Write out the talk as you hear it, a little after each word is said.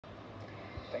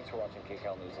Thanks for watching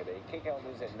KCAL News at 8. KCAL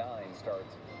News at 9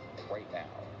 starts right now.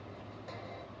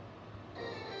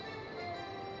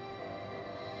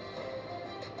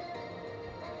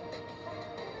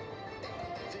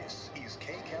 This is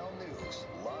KCAL News,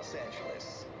 Los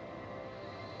Angeles.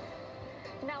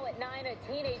 Now at 9, a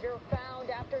teenager found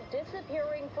after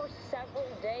disappearing for several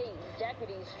days.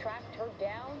 Deputies tracked her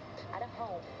down at a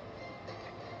home.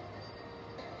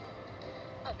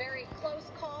 A very close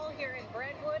call here in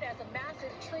Brentwood as a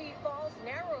massive tree falls,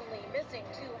 narrowly missing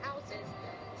 2 houses.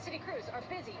 City crews are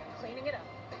busy cleaning it up.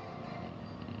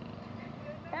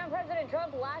 And President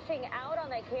Trump lashing out on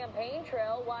the campaign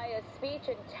trail, while a speech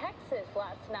in Texas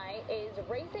last night is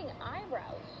raising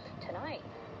eyebrows tonight.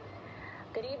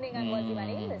 Good evening, I'm Leslie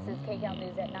Manning. This is KCAL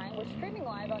News at 9. We're streaming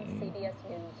live on CBS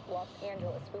News Los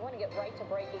Angeles. We want to get right to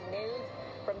breaking news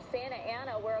from Santa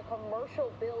Ana, where a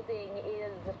commercial building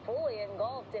is fully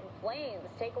engulfed in flames.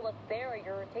 Take a look there.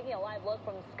 You're taking a live look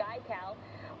from KCAL,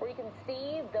 where you can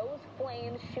see those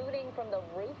flames shooting from the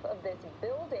roof of this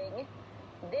building.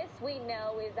 This, we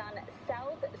know, is on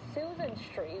South Susan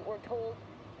Street. We're told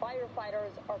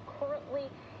firefighters are currently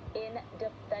in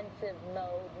defensive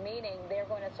mode, meaning they're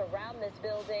going to surround this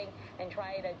building and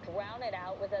try to drown it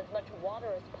out with as much water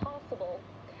as possible.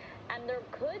 And there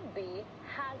could be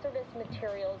hazardous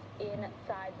materials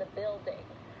inside the building.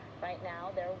 Right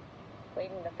now, they're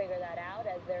waiting to figure that out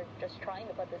as they're just trying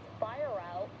to put this fire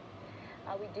out.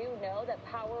 We do know that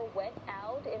power went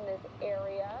out in this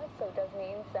area, so it does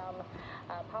mean some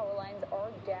power lines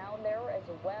are down there as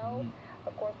well.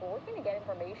 Of course, we're working to get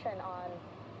information on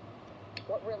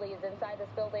what really is inside this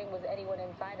building. Was anyone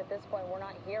inside at this point? We're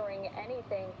not hearing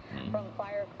anything from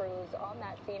fire crews on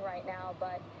that scene right now,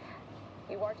 but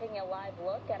you are taking a live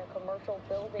look at a commercial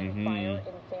building fire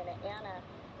in Santa Ana.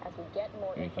 As we get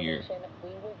more information,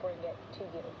 we will bring it to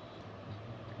you.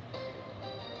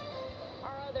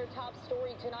 Our other top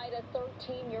story tonight, a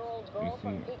 13-year-old girl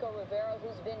from Pico Rivera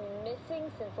who's been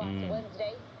missing since last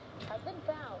Wednesday has been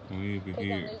found.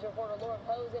 KCAL News reporter Lauren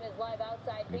Posen is live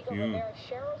outside Pico Rivera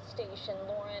Sheriff's Station.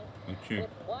 Lauren, with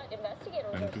what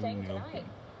investigators are saying tonight?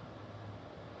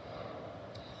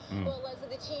 Well, Leslie,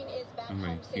 the teen is back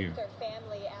home safe with her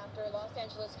family after Los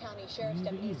Angeles County Sheriff's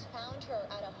deputies found her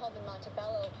at a home in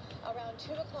Montebello around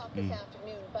 2 o'clock this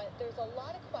afternoon. But there's a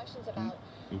lot of questions about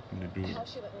how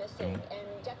she went missing,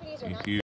 and deputies are not